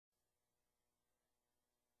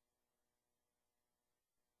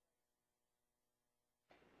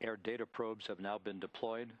Air data probes have now been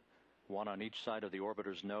deployed, one on each side of the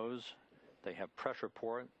orbiter's nose. They have pressure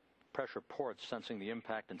ports sensing the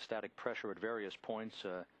impact and static pressure at various points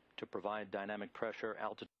to provide dynamic pressure,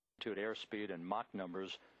 altitude, airspeed, and Mach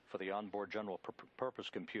numbers for the onboard general purpose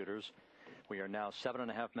computers. We are now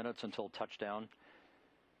 7.5 minutes until touchdown.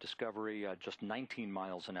 Discovery just 19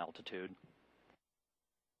 miles in altitude.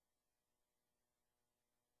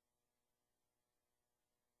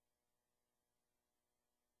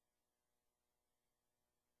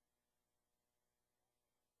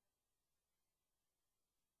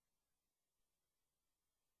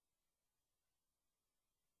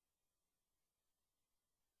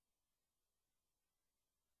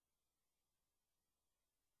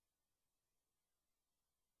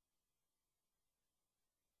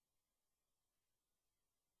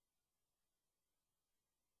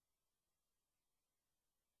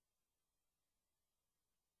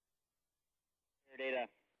 Air data.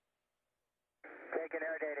 Taking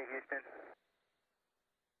air data, Houston.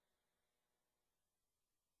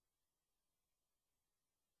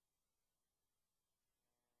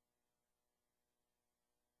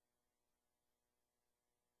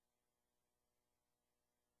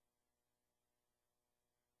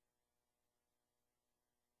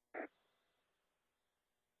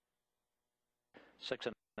 Six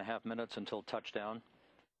and a half minutes until touchdown.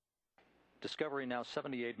 Discovery now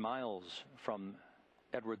 78 miles from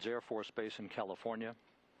Edwards Air Force Base in California.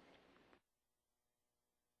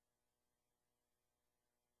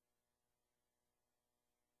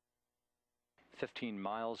 (15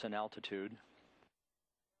 miles in altitude).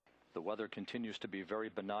 The weather continues to be very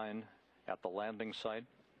benign at the landing site.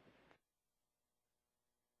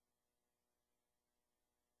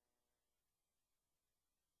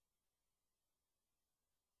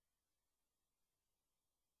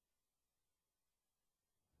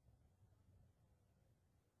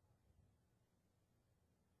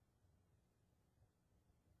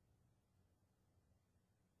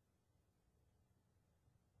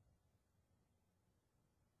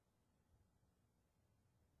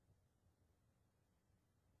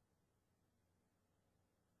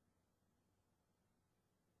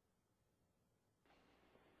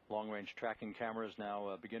 Long-range tracking cameras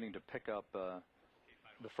now beginning to pick up the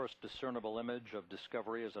first discernible image of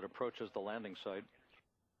Discovery as it approaches the landing site.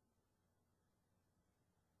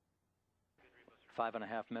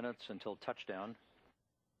 5.5 minutes until touchdown.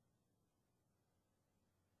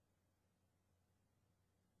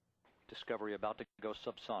 Discovery about to go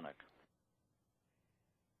subsonic.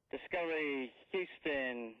 Discovery,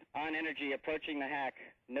 Houston, on energy approaching the hack.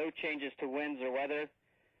 No changes to winds or weather.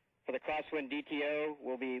 For the crosswind DTO,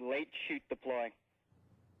 will be late chute deploy.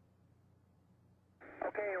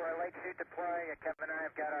 Okay, we're late chute deploying. Kevin and I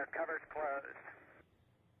have got our covers closed.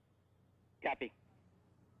 Copy.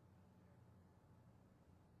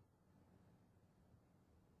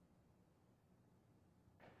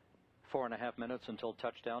 Four and a half minutes until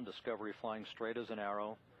touchdown. Discovery flying straight as an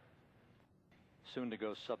arrow. Soon to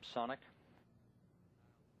go subsonic.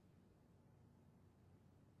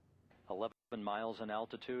 11 miles in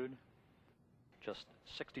altitude, just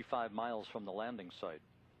 65 miles from the landing site.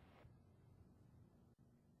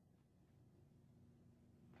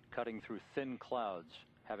 Cutting through thin clouds,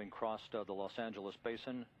 having crossed the Los Angeles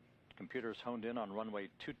basin, computers honed in on runway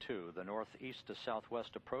 22, the northeast to southwest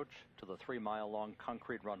approach to the 3-mile-long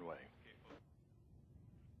concrete runway.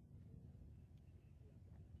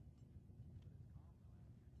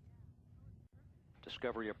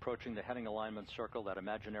 Discovery approaching the heading alignment circle, that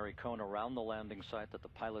imaginary cone around the landing site that the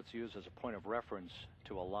pilots use as a point of reference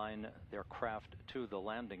to align their craft to the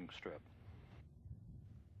landing strip.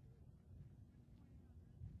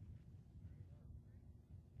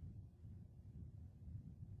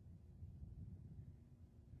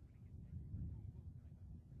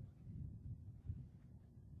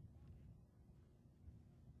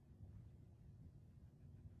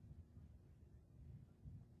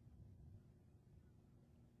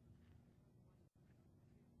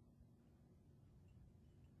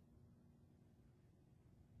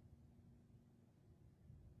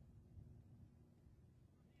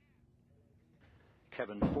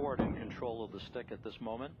 Kevin Ford in control of the stick at this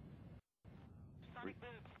moment.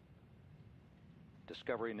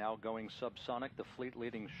 Discovery now going subsonic. The fleet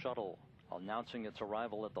leading shuttle announcing its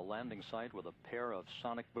arrival at the landing site with a pair of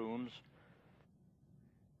sonic booms.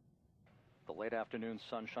 The late afternoon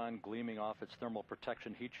sunshine gleaming off its thermal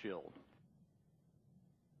protection heat shield.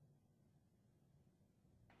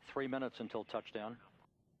 3 minutes until touchdown.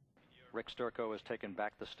 Rick Sturckow has taken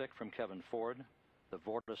back the stick from Kevin Ford. The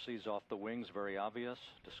vortices off the wings very obvious.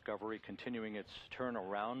 Discovery continuing its turn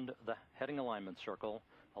around the heading alignment circle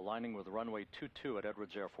aligning with runway 22 at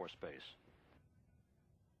Edwards Air Force Base.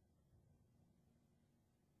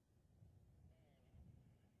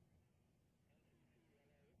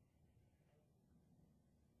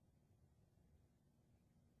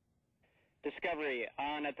 Discovery,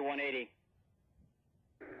 on at the 180.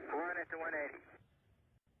 On at the 180.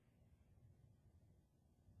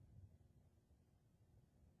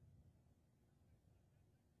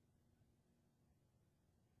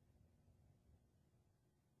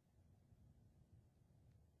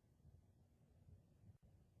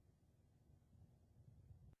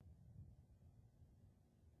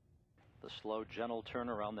 The slow, gentle turn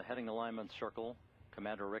around the heading alignment circle.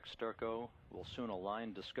 Commander Rick Sturckow will soon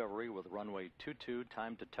align Discovery with runway 22,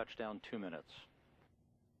 time to touchdown 2 minutes.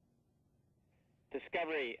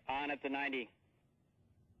 Discovery, on at the 90.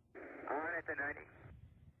 On at the 90.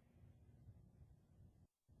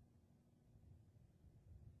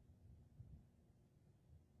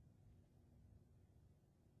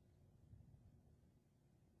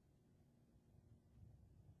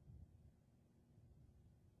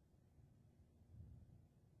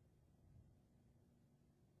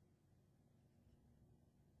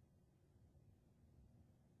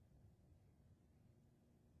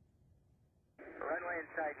 Runway in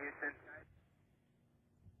sight, Houston.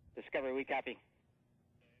 Discovery, we copy.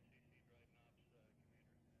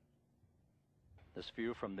 This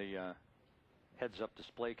view from the heads-up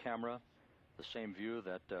display camera, the same view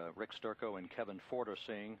that Rick Sturckow and Kevin Ford are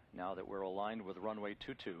seeing now that we're aligned with runway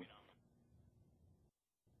 22.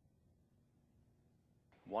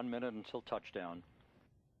 1 minute until touchdown.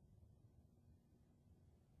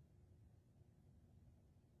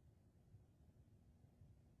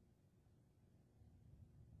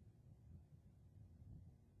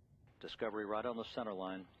 Discovery right on the center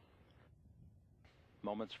line.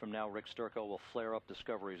 Moments from now, Rick Sturckow will flare up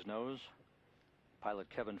Discovery's nose. Pilot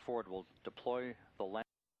Kevin Ford will deploy the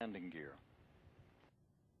landing gear.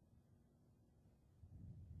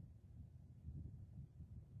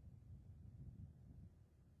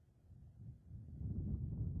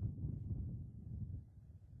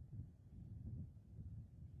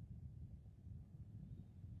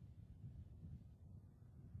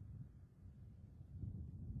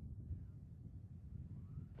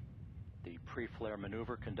 The pre-flare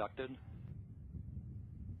maneuver conducted.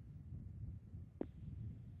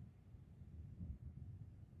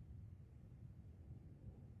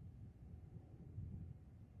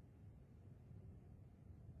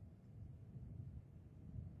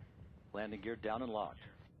 Landing gear down and locked.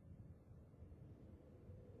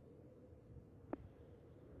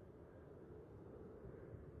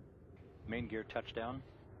 Main gear touchdown.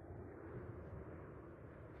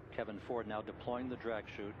 Kevin Ford now deploying the drag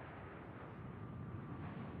chute.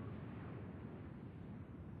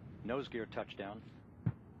 Nose gear touchdown.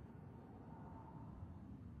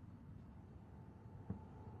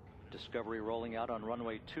 Discovery rolling out on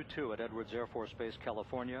runway 22 at Edwards Air Force Base,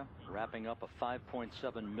 California, wrapping up a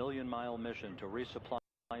 5.7 million mile mission to resupply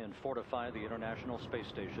and fortify the International Space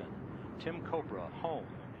Station. Tim Copra home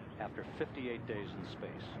after 58 days in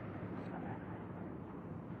space.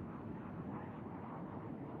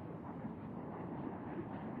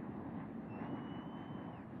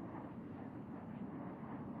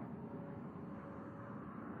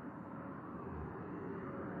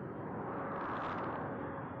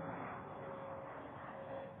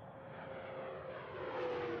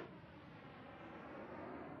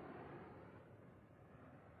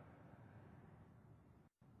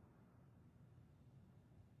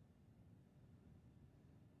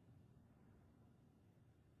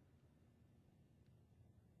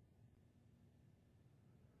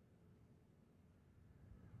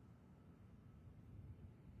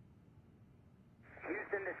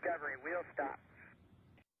 Houston, Discovery, wheel stop.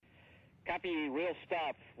 Copy, wheel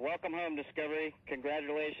stop. Welcome home, Discovery.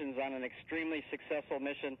 Congratulations on an extremely successful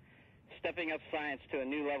mission, stepping up science to a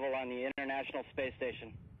new level on the International Space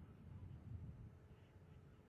Station.